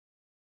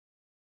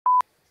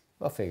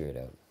I'll figure it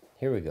out.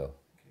 Here we go.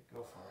 Okay,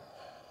 go for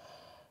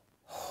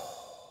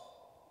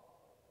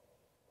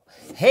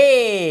it.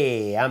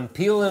 Hey, I'm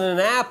peeling an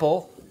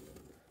apple.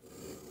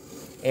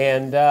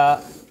 And,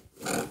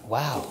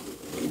 wow,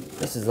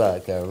 this is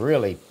like a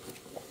really,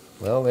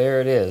 well,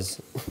 there it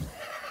is.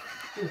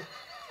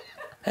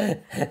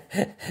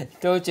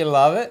 Don't you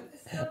love it?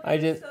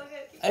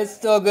 It's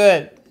still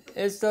good.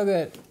 It's still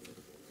good.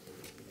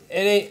 It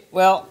ain't,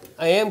 well,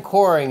 I am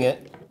coring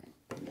it.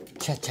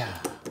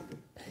 Cha-cha.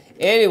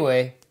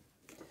 Anyway,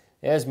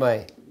 there's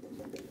my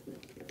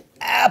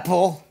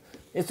apple.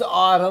 It's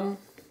autumn.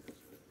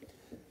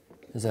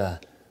 There's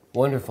a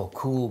wonderful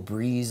cool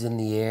breeze in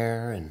the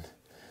air, and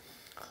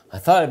I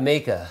thought I'd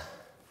make a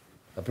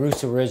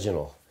Bruce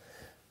original.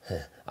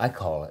 I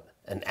call it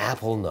an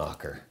apple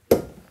knocker.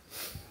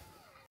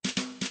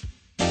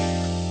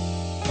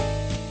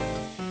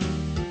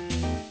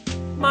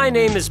 My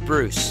name is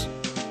Bruce.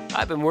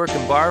 I've been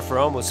working bar for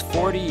almost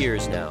 40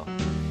 years now.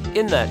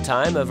 In that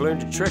time, I've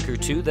learned a trick or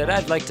two that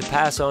I'd like to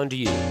pass on to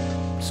you.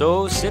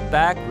 So sit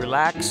back,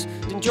 relax,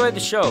 enjoy the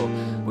show.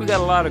 We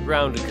got a lot of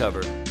ground to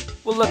cover.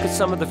 We'll look at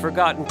some of the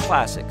forgotten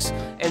classics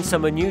and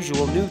some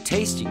unusual new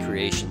tasty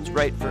creations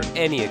right for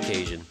any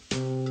occasion.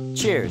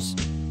 Cheers.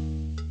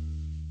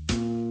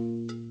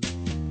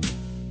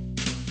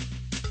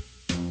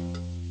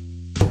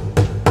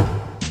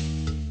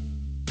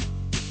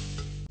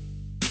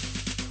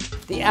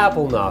 The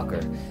apple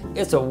knocker.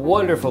 It's a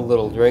wonderful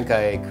little drink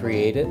I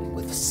created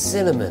with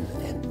cinnamon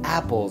and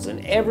apples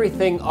and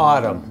everything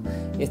autumn.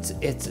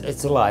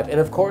 It's alive. And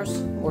of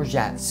course,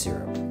 Orgeat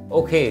syrup.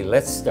 Okay,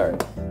 let's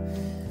start.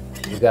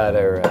 We got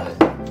our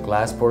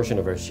glass portion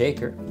of our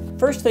shaker.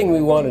 First thing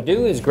we want to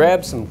do is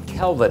grab some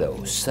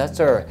Calvados. That's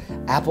our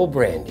apple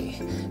brandy.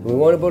 And we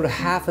want about a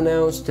 ½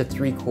 ounce to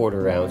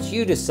 3/4 ounce.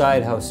 You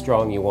decide how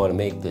strong you want to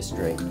make this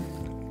drink.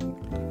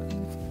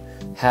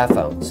 ½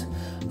 ounce.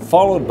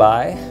 Followed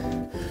by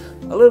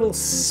a little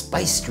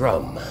spiced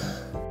rum.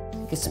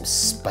 Get some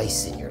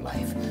spice in your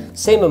life.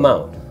 Same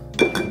amount,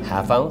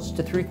 ½ ounce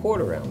to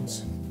 3/4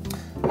 ounce.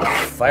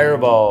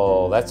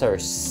 Fireball, that's our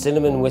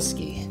cinnamon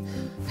whiskey,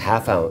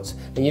 ½ ounce.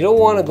 And you don't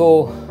want to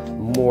go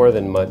more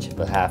than much of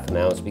a ½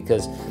 ounce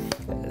because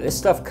this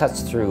stuff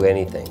cuts through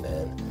anything,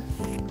 man.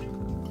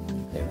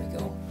 There we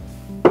go.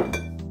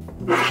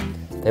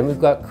 Then we've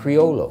got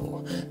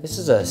Criollo. This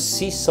is a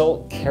sea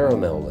salt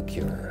caramel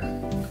liqueur.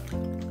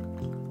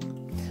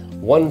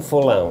 1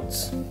 full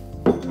ounce.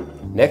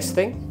 Next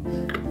thing,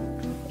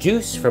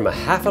 juice from a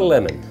 ½ a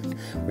lemon.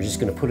 We're just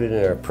gonna put it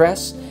in our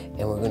press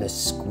and we're gonna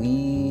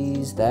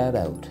squeeze that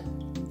out.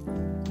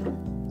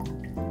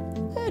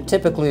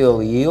 Typically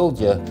it'll yield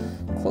you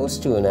close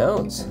to 1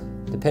 ounce,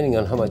 depending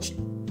on how much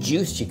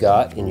juice you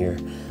got in your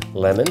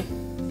lemon.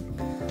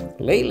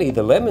 Lately,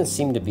 the lemons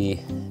seem to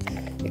be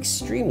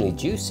extremely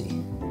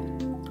juicy.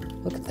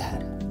 Look at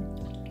that.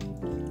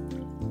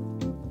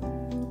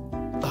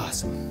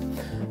 Awesome.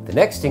 The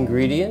next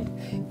ingredient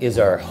is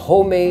our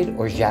homemade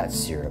Orgeat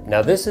syrup.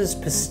 Now this is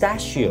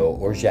pistachio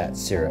Orgeat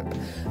syrup.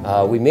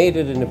 We made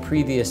it in a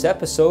previous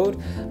episode,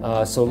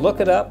 so look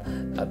it up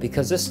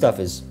because this stuff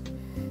is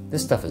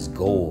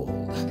gold.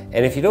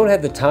 And if you don't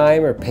have the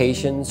time or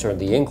patience or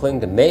the inkling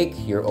to make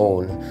your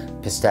own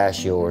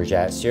pistachio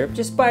Orgeat syrup,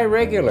 just buy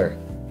regular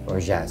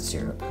Orgeat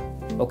syrup.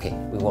 Okay,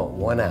 we want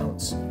 1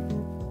 ounce.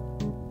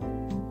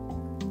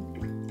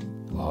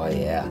 Oh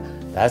yeah,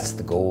 that's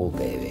the gold,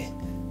 baby.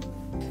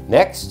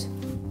 Next,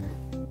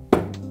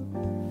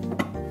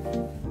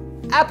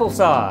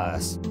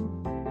 applesauce.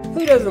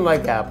 Who doesn't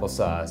like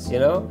applesauce, you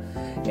know?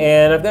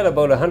 And I've got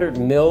about 100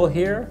 ml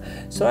here,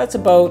 so that's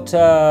about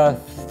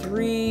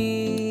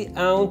 3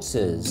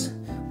 ounces.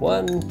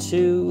 1,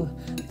 2,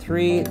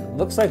 3,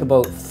 looks like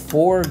about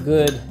 4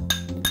 good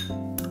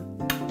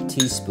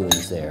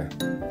teaspoons there.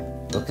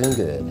 Looking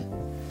good.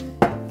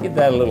 Give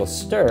that a little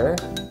stir.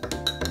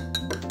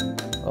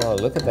 Oh,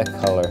 look at that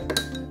color.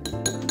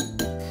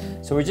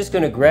 So we're just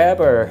going to grab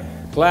our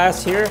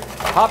glass here,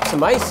 pop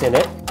some ice in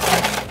it,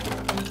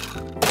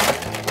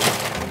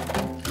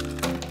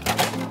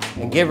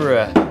 and give her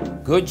a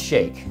good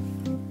shake.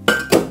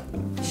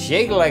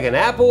 Shake like an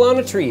apple on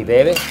a tree,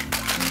 baby.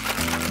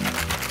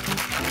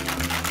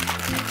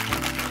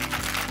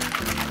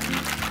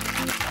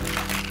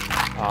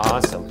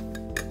 Awesome.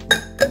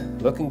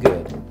 Looking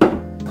good.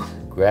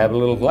 Grab a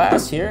little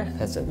glass here.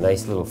 That's a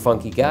nice little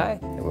funky guy.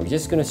 And we're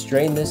just going to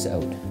strain this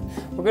out.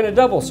 We're going to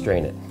double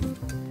strain it.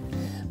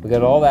 We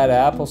got all that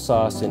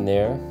applesauce in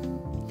there,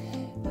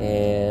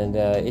 and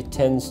it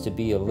tends to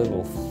be a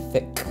little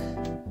thick.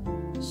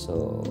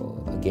 So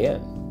again,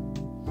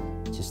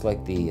 just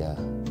like the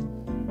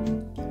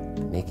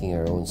making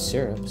our own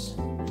syrups,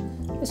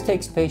 this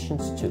takes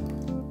patience too.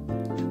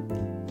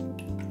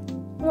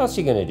 What else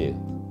are you gonna do?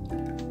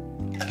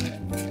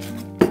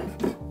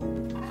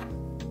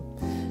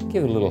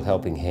 Give it a little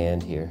helping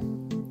hand here.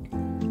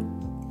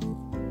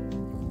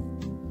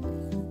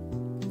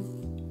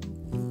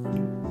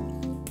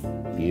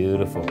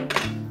 Beautiful.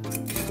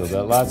 Still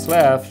got lots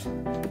left.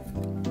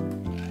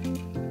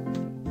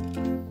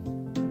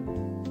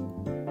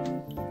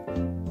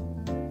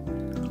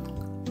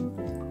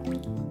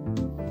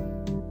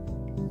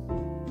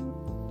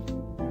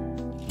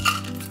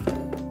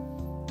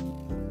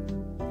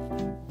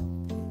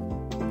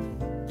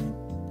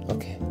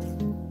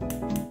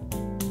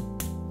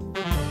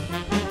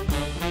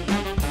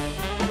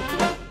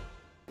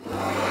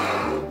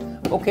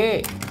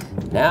 Okay,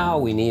 now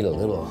we need a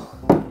little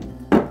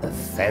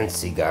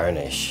fancy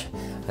garnish.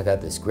 I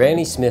got this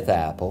Granny Smith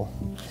apple.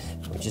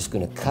 We're just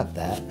gonna cut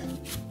that,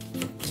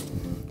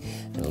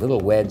 and a little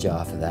wedge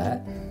off of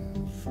that.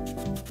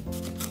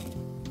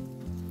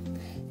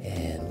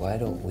 And why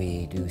don't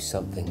we do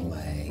something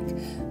like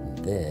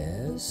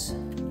this?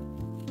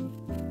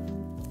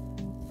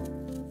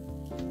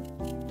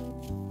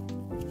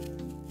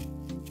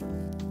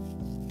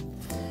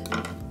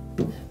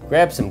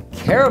 Grab some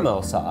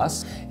caramel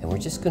sauce, and we're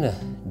just gonna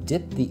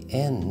dip the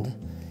end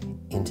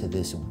into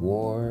this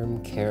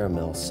warm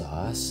caramel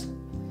sauce,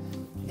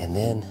 and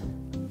then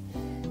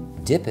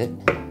dip it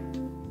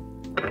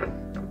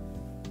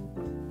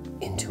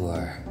into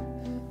our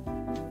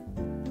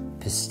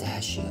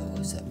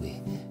pistachios that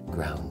we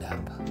ground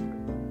up.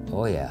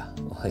 Oh yeah,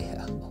 oh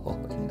yeah, oh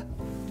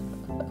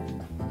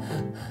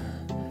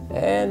yeah.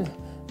 And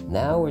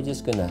now we're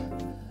just gonna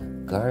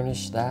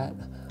garnish that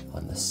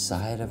on the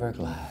side of our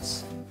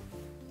glass.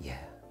 Yeah.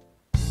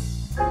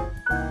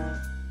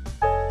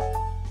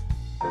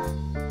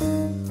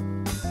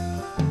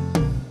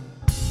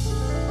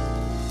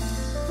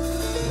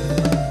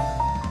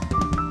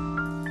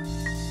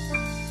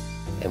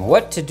 And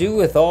what to do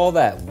with all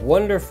that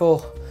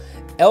wonderful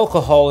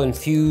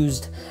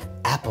alcohol-infused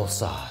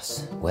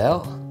applesauce?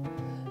 Well,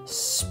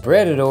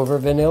 spread it over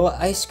vanilla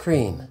ice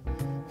cream.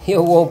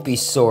 You won't be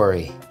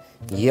sorry.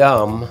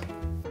 Yum.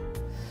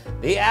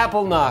 The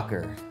apple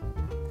knocker.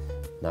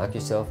 Knock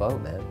yourself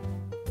out, man.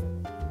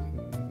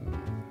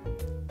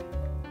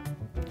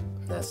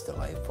 That's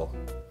delightful.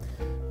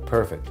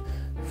 Perfect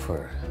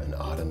for an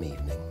autumn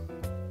evening.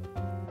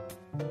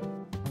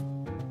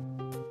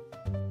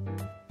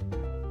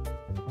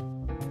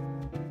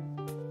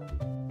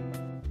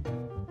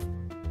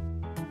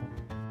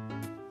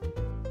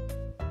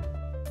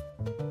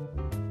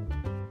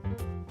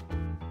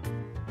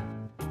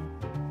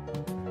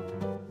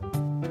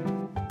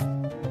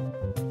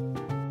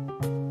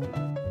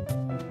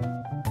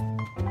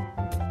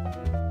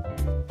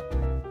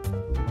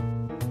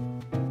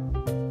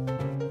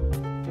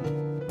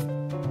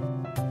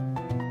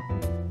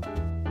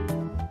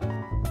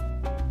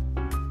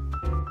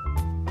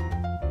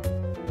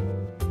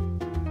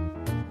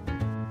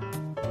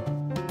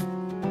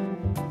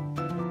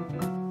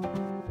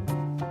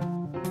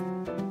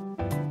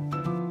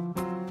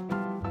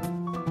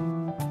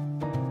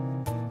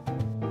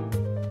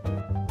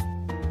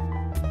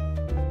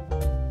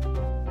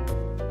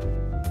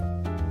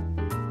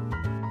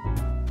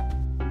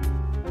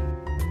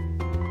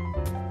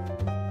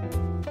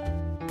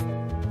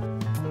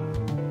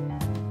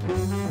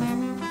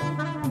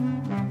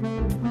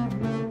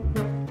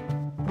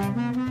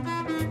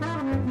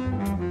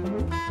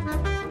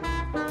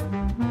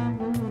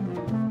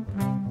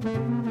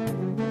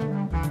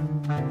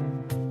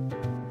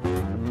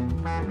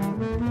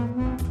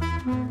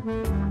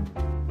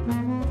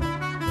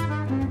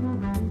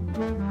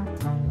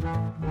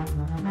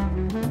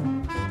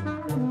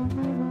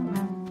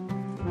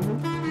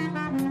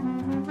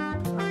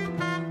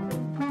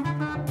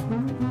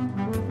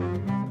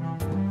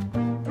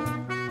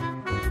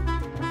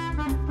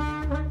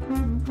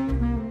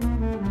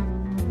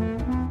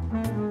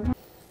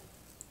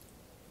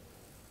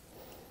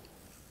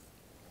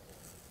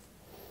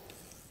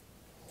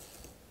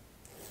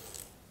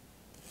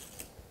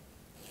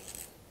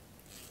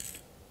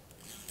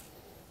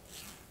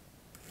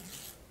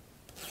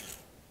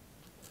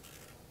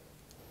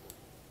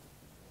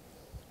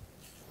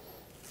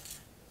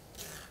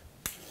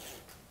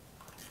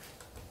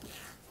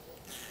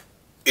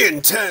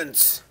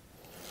 Intense!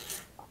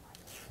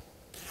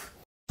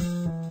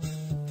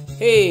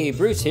 Hey,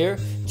 Bruce here.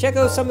 Check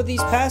out some of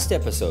these past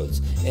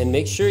episodes and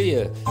make sure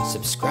you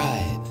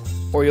subscribe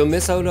or you'll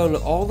miss out on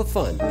all the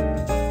fun.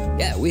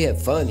 Yeah, we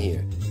have fun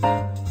here.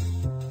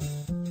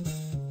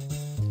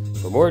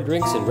 For more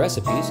drinks and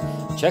recipes,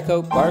 check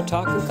out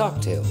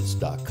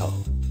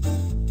BarTalk&Cocktails.com.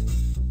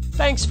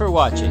 Thanks for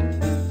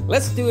watching.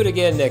 Let's do it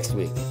again next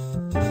week.